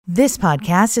This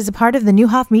podcast is a part of the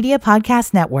Newhoff Media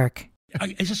Podcast Network.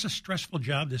 Is this a stressful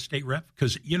job, this state rep?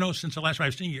 Because, since the last time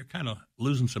I've seen you, you're kind of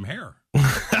losing some hair.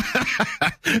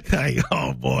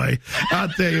 Oh, boy. I'll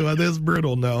tell you what, this is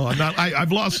brutal. No, I'm not.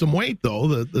 I've lost some weight,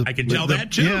 though. I can tell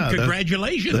that, too. Yeah,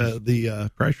 congratulations.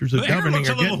 The pressures of governing looks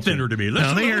a little thinner to me.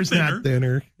 No, the hair's not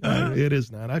thinner. It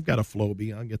is not. I've got a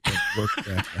Flowbee. I'll get that work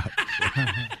back up.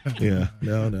 So. Yeah,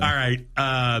 no. All right.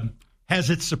 Has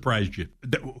it surprised you?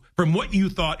 From what you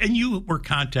thought, and you were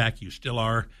contact, you still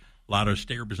are. A lot of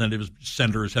state representatives,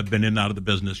 senators have been in and out of the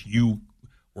business. You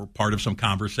were part of some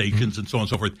conversations and so on and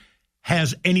so forth.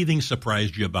 Has anything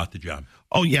surprised you about the job?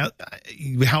 Oh, yeah.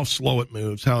 How slow it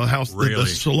moves, how really? the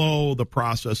slow the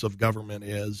process of government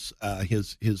is,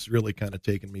 has really kind of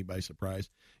taken me by surprise.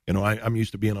 I'm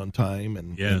used to being on time,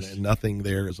 and nothing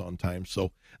there is on time.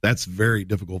 So that's very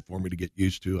difficult for me to get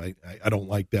used to. I don't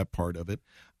like that part of it.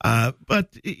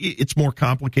 But it's more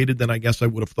complicated than I guess I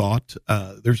would have thought.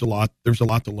 There's a lot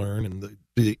to learn, and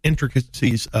the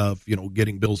intricacies of,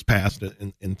 getting bills passed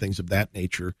and things of that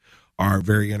nature are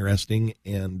very interesting.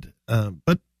 And,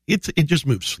 but it just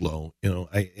moves slow,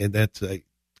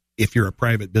 if you're a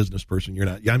private business person, you're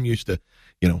not. I'm used to,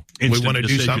 we want to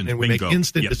do something and we make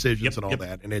instant decisions and all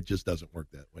that, and it just doesn't work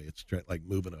that way. It's like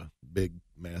moving a big,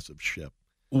 massive ship.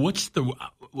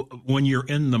 When you're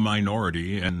in the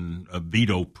minority, and a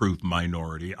veto-proof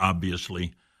minority,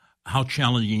 obviously, how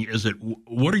challenging is it?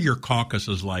 What are your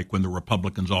caucuses like when the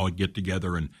Republicans all get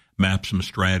together and map some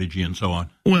strategy and so on?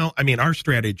 Well, our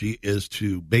strategy is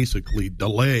to basically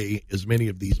delay as many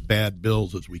of these bad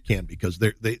bills as we can, because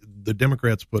the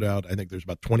Democrats put out, I think there's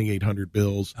about 2,800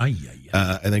 bills. I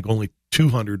think only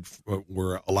 200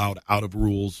 were allowed out of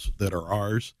rules that are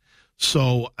ours.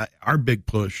 So our big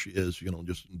push is,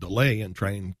 just delay and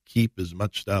try and keep as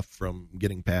much stuff from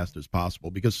getting passed as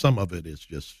possible, because some of it is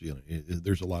just,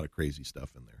 there's a lot of crazy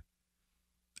stuff in there.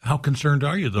 How concerned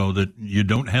are you, though, that you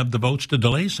don't have the votes to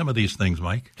delay some of these things,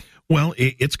 Mike? Well,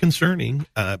 it's concerning,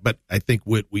 but I think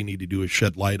what we need to do is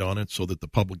shed light on it so that the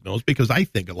public knows, because I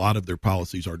think a lot of their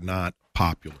policies are not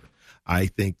popular. I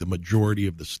think the majority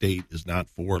of the state is not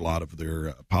for a lot of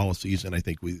their policies, and I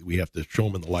think we have to show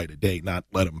them in the light of day, not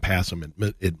let them pass them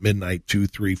at midnight, 2,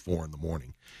 3, 4 in the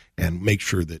morning, and make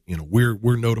sure that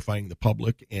we're notifying the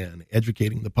public and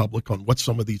educating the public on what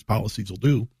some of these policies will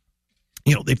do.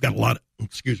 They've got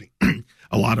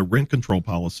a lot of rent control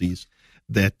policies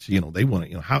that, they want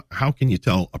to, how can you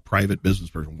tell a private business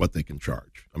person what they can charge?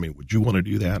 Would you want to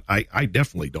do that? I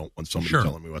definitely don't want somebody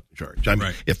telling me what to charge.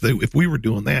 Right. If we were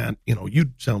doing that,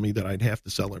 you'd tell me that I'd have to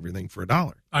sell everything for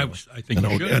 $1. I think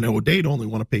you should. And O'Day'd only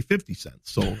want to pay 50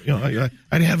 cents. So,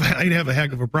 I'd have a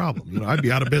heck of a problem. I'd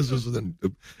be out of business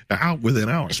within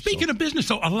hours. Speaking of business,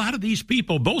 though, a lot of these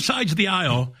people, both sides of the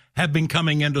aisle, have been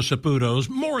coming into Saputo's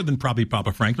more than probably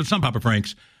Papa Frank's, but some Papa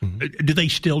Frank's. Mm-hmm. Do they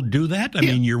still do that?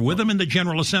 You're with them in the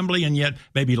General Assembly, and yet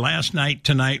maybe last night,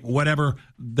 tonight, whatever,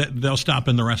 they'll stop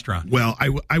in the restaurant. Well,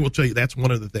 I will tell you, that's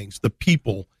one of the things. The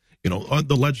people,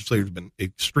 the legislature has been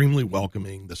extremely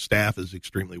welcoming. The staff is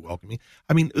extremely welcoming.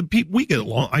 We get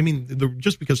along.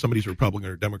 Just because somebody's a Republican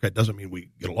or Democrat doesn't mean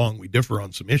we get along. We differ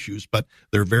on some issues, but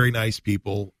they're very nice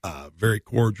people, very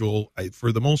cordial.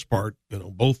 For the most part,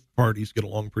 both parties get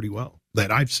along pretty well that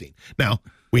I've seen. Now,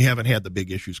 we haven't had the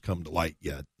big issues come to light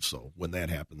yet, so when that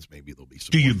happens, maybe there'll be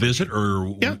some. Do you visit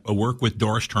or work with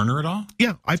Doris Turner at all?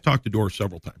 Yeah, I've talked to Doris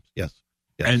several times, yes.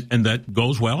 And that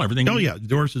goes well, everything? Oh, yeah,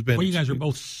 Doris has been. Well, you guys are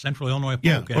both Central Illinois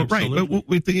folk. Yeah, right.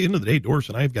 But at the end of the day, Doris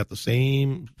and I have got the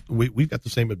same, we've got the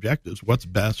same objectives. What's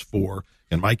best for,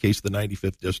 in my case, the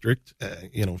 95th District.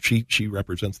 She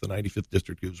represents the 95th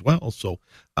District as well. So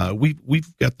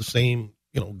we've got the same,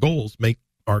 goals, make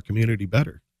our community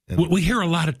better. And we hear a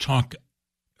lot of talk,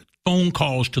 phone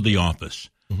calls to the office.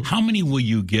 Mm-hmm. How many will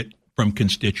you get from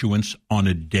constituents on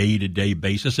a day-to-day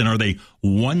basis? And are they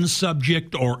one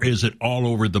subject, or is it all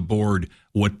over the board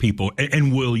what people,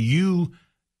 and will you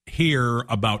hear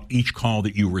about each call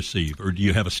that you receive, or do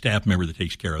you have a staff member that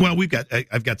takes care of them? Well,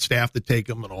 I've got staff that take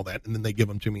them and all that, and then they give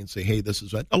them to me and say, hey, this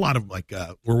is a lot of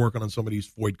we're working on somebody's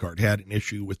FOID card, had an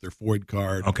issue with their FOID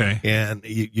card. Okay. And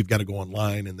you've got to go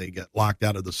online, and they get locked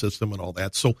out of the system and all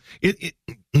that. So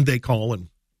they call, and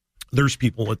there's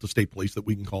people at the state police that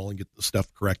we can call and get the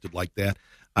stuff corrected like that.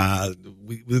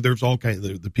 There's all kinds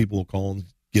of the people who call and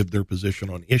give their position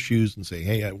on issues and say,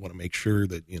 hey, I want to make sure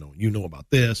that, you know about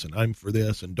this, and I'm for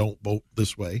this, and don't vote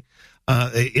this way.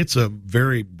 It's a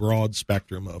very broad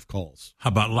spectrum of calls. How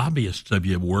about lobbyists? Have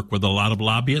you worked with a lot of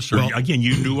lobbyists? Or, again,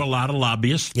 you knew a lot of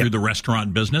lobbyists through the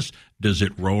restaurant business. Does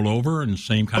it roll over in the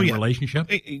same kind of relationship?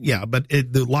 Yeah, but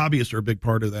the lobbyists are a big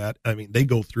part of that. They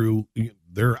go through,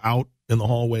 they're out in the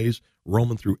hallways,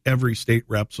 roaming through every state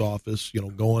rep's office,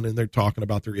 going in there talking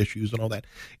about their issues and all that.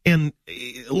 And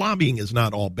lobbying is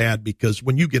not all bad, because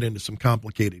when you get into some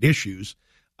complicated issues,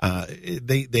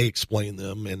 they explain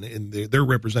them, and they're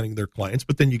representing their clients.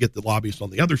 But then you get the lobbyists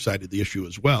on the other side of the issue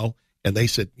as well, and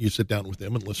you sit down with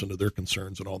them and listen to their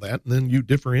concerns and all that, and then you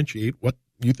differentiate what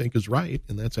you think is right,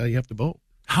 and that's how you have to vote.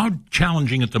 How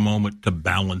challenging at the moment to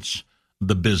balance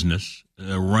the business,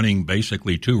 running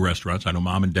basically 2 restaurants? I know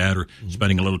Mom and Dad are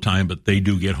spending a little time, but they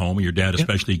do get home. Your dad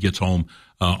especially gets home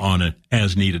on an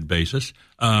as-needed basis.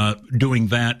 Doing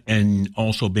that and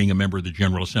also being a member of the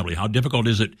General Assembly. How difficult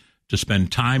is it to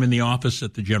spend time in the office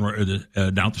at the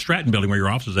down at the Stratton Building where your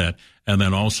office is at, and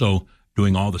then also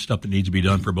doing all the stuff that needs to be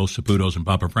done for both Saputo's and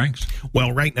Papa Frank's?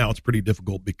 Well, right now it's pretty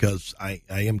difficult, because I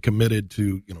am committed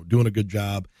to doing a good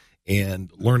job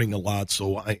and learning a lot.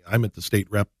 So I'm at the state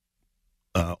rep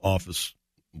office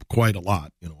quite a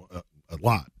lot, a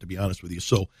lot, to be honest with you.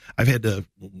 So I've had to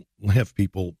have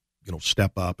people,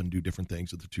 step up and do different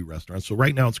things at the 2 restaurants. So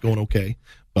right now it's going okay,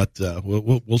 but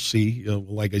we'll see.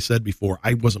 Like I said before,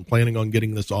 I wasn't planning on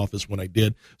getting this office when I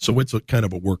did, so it's a kind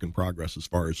of a work in progress as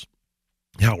far as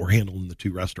how we're handling the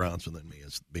 2 restaurants, and then me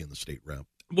as being the state rep.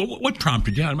 Well, what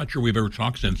prompted you? I'm not sure we've ever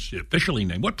talked since officially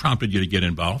named. What prompted you to get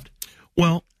involved?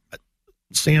 Well,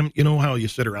 Sam, you know how you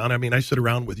sit around. I mean, I sit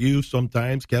around with you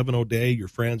sometimes, Kevin O'Day, your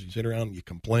friends. You sit around and you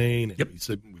complain, and you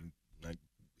sit and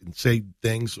say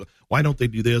things. Why don't they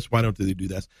do this? Why don't they do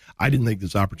that? I didn't think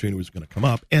this opportunity was going to come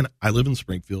up. And I live in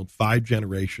Springfield, 5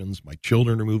 generations. My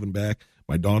children are moving back.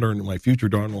 My daughter and my future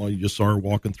daughter-in-law, you just saw her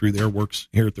walking through there, works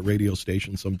here at the radio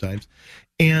station sometimes.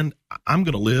 And I'm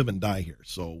going to live and die here.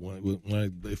 So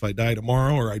if I die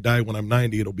tomorrow, or I die when I'm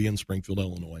 90, it'll be in Springfield,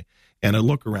 Illinois. And I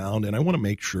look around, and I want to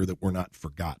make sure that we're not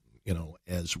forgotten,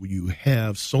 as you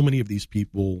have so many of these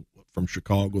people from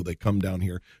Chicago. They come down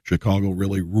here. Chicago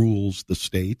really rules the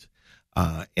state.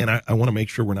 And I want to make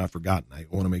sure we're not forgotten. I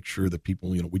want to make sure that people,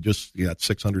 we just got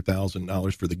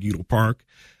 $600,000 for the Guido Park.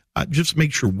 Just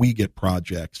make sure we get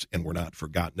projects and we're not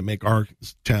forgotten, to make our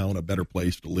town a better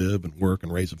place to live and work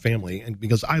and raise a family. And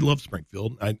because I love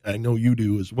Springfield, I know you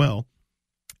do as well.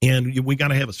 And we got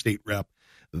to have a state rep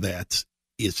that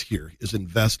is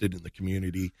invested in the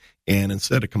community. And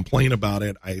instead of complain about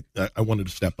it, I wanted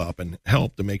to step up and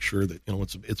help to make sure that,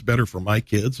 it's better for my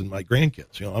kids and my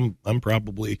grandkids. I'm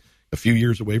probably a few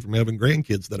years away from having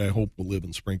grandkids that I hope will live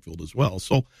in Springfield as well.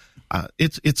 So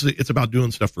it's about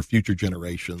doing stuff for future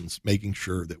generations, making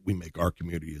sure that we make our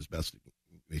community as best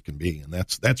it can be. And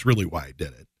that's really why I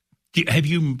did it. Have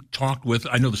you talked with,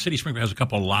 I know the city of Springfield has a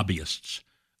couple of lobbyists.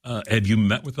 Have you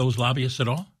met with those lobbyists at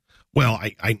all? Well,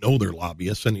 I know they're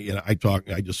lobbyists, and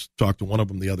I just talked to one of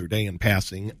them the other day in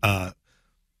passing.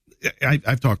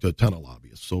 I've talked to a ton of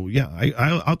lobbyists, so yeah,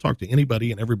 I'll talk to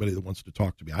anybody and everybody that wants to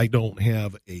talk to me. I don't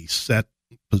have a set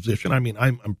position. I mean,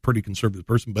 I'm a pretty conservative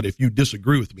person, but if you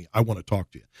disagree with me, I want to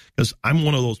talk to you, because I'm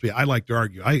one of those people. I like to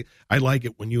argue. I like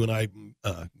it when you and I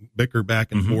bicker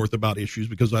back and forth about issues,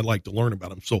 because I like to learn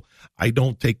about them. So I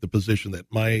don't take the position that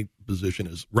my position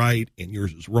is right and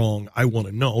yours is wrong. I want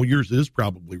to know yours is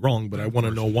probably wrong, but I want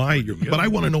to know why you're. But I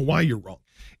want to know why you're wrong.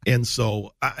 And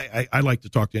so I like to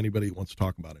talk to anybody who wants to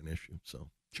talk about an issue. So.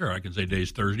 Sure, I can say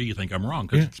today's Thursday. You think I'm wrong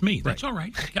because it's me. That's all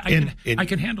right. I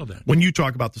can handle that. When you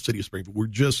talk about the city of Springfield, we're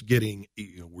just getting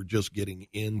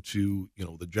into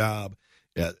the job.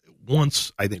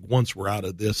 Once we're out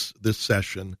of this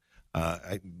session,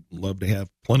 I'd love to have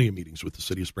plenty of meetings with the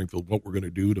city of Springfield. What we're going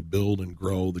to do to build and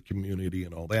grow the community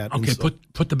and all that. Okay, so,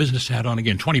 put the business hat on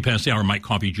again. 20 past the hour. Mike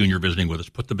Coffey Jr. visiting with us.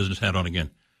 Put the business hat on again.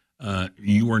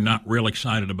 You were not real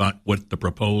excited about what the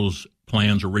proposed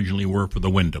plans originally were for the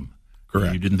Wyndham.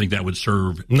 Correct. You didn't think that would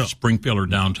serve Springfield or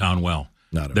downtown well.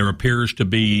 There appears to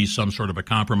be some sort of a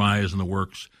compromise in the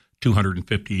works,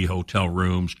 250 hotel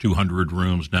rooms, 200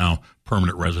 rooms now,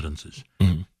 permanent residences.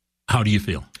 Mm-hmm. How do you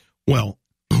feel? Well,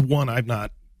 one, I've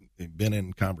not been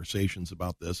in conversations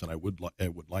about this, and I would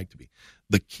like to be.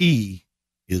 The key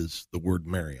is the word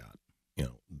Marriott,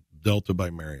 Delta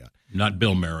by Marriott. Not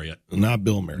Bill Marriott. Not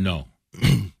Bill Marriott. No.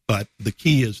 But the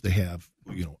key is to have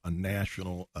a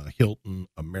national, a Hilton,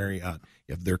 a Marriott.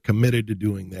 If they're committed to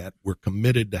doing that, we're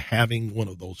committed to having one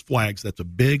of those flags. That's a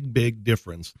big, big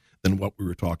difference than what we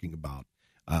were talking about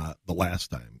the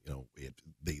last time.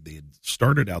 They had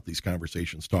started out these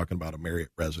conversations talking about a Marriott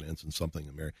residence and something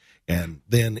in Marriott, and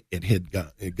then it had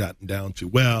gotten down to,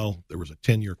 well, there was a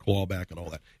 10-year clawback and all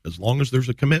that. As long as there's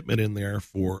a commitment in there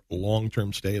for a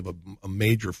long-term stay of a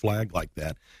major flag like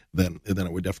that, then I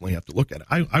would definitely have to look at it.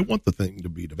 I want the thing to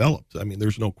be developed. I mean,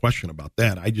 there's no question about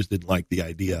that. I just didn't like the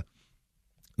idea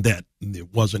that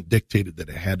it wasn't dictated that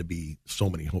it had to be so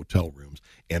many hotel rooms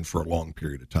and for a long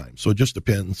period of time. So it just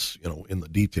depends, in the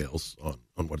details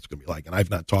on what it's going to be like. And I've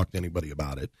not talked to anybody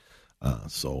about it.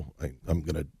 So I'm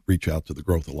going to reach out to the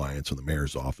Growth Alliance and the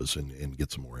mayor's office and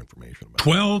get some more information about it.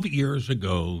 12 years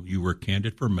ago, you were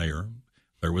candidate for mayor.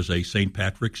 There was a St.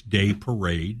 Patrick's Day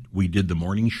parade. We did the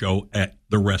morning show at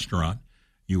the restaurant.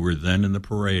 You were then in the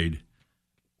parade.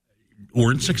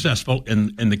 Weren't successful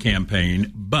in the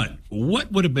campaign, but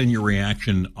what would have been your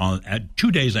reaction at 2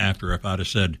 days after if I'd have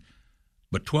said,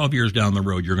 but 12 years down the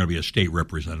road, you're going to be a state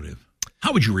representative?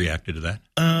 How would you react to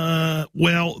that?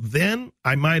 Well, then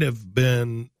I might have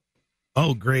been,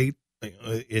 oh, great,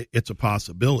 it's a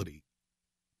possibility.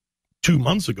 2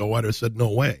 months ago, I'd have said,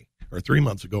 no way. Or 3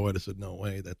 months ago, I'd have said, no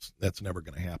way, that's never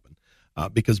going to happen.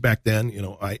 Because back then,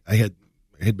 I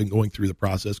had been going through the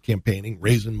process, campaigning,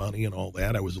 raising money and all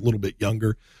that. I was a little bit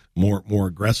younger, more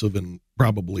aggressive, and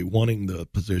probably wanting the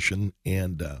position.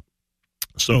 And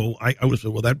so I would say,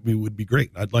 well, that would be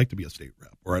great. I'd like to be a state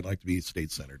rep, or I'd like to be a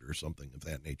state senator or something of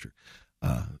that nature.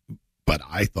 But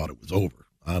I thought it was over.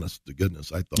 Honest to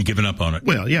goodness, I thought you given up on it.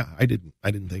 Well, yeah, I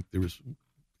didn't think there was.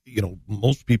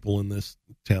 Most people in this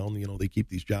town, they keep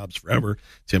these jobs forever.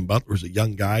 Tim Butler's a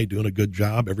young guy doing a good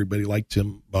job. Everybody liked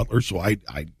Tim Butler, so I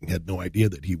had no idea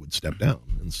that he would step down.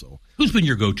 And so, who's been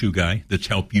your go-to guy that's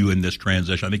helped you in this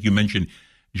transition? I think you mentioned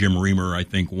Jim Reamer. I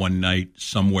think one night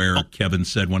somewhere Kevin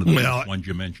said one of the first ones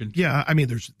you mentioned. Yeah, I mean,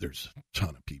 there's a ton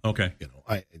of people. Okay,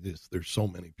 there's so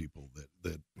many people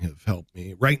that have helped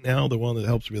me. Right now, the one that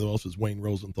helps me the most is Wayne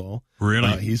Rosenthal.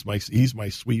 Really, he's my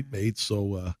sweet mate.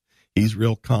 So. He's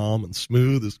real calm and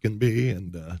smooth as can be,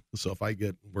 and so if I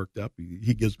get worked up,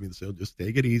 he gives me the say, just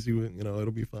take it easy,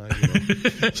 it'll be fine.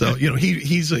 So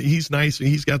he's nice.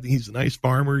 He's a nice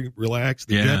farmer, relaxed.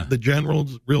 The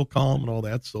general's real calm and all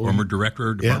that. So former director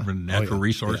of Department of Natural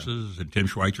Resources, and Tim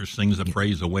Schweitzer sings the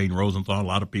praise of Wayne Rosenthal. A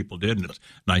lot of people did, and it's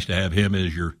nice to have him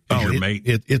as your mate.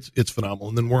 It's phenomenal.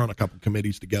 And then we're on a couple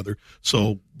committees together,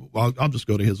 so I'll just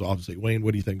go to his office and say, Wayne,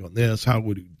 what do you think on this? How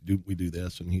would we do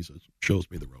this? And he shows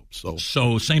me the ropes.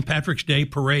 So St. Patrick's Day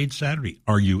parade Saturday,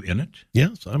 are you in it?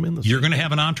 Yes, I'm in the. You're going to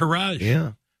have an entourage.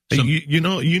 Yeah. Hey, you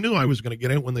knew I was going to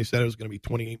get it when they said it was going to be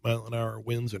 28-mile-an-hour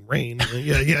winds and rain.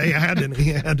 Yeah, you had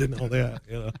to know that.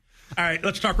 All right,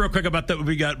 let's talk real quick about that.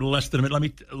 We got less than a minute. Let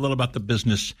me a little about the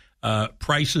business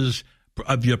prices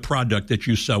of your product that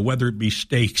you sell, whether it be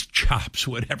steaks, chops,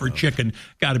 whatever, chicken,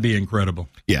 got to be incredible.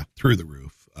 Yeah, through the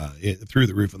roof. Through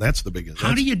the roof, and that's the biggest.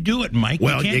 How do you do it, Mike?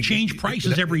 Well, you can't change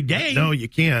prices every day. No, you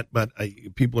can't, but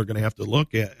people are going to have to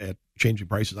look at changing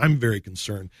prices. I'm very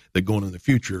concerned that going in the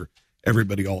future,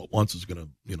 everybody all at once is going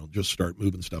to, just start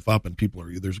moving stuff up, and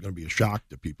there's going to be a shock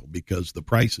to people because the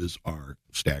prices are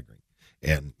staggering.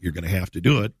 And you're going to have to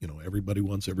do it. Everybody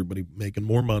wants everybody making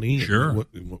more money. Sure.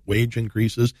 Wage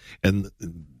increases. And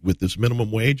with this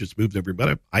minimum wage, it's moved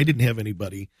everybody. I didn't have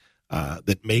anybody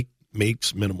that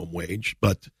makes minimum wage,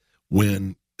 but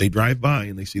when they drive by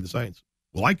and they see the signs,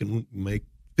 well, I can make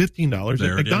 $15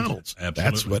 at McDonald's.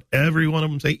 That's what every one of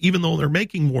them say. Even though they're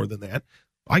making more than that,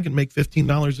 I can make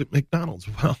 $15 at McDonald's.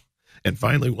 Well, and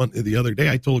finally, the other day,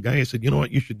 I told a guy, I said, you know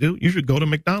what you should do? You should go to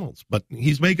McDonald's. But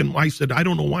I said, I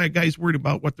don't know why a guy's worried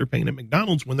about what they're paying at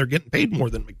McDonald's when they're getting paid more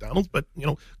than McDonald's, but,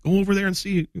 go over there and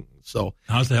see. So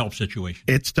how's the help situation?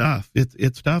 It's tough.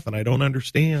 It's tough, and I don't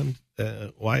understand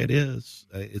why it is.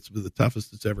 It's the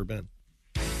toughest it's ever been.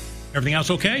 Everything else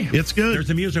okay? It's good. There's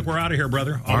the music. We're out of here,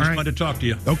 brother. Always fun to talk to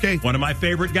you. Okay. One of my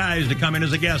favorite guys to come in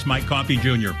as a guest, Mike Coffey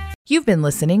Jr. You've been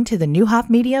listening to the Neuhoff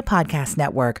Media Podcast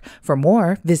Network. For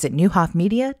more, visit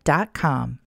neuhoffmedia.com.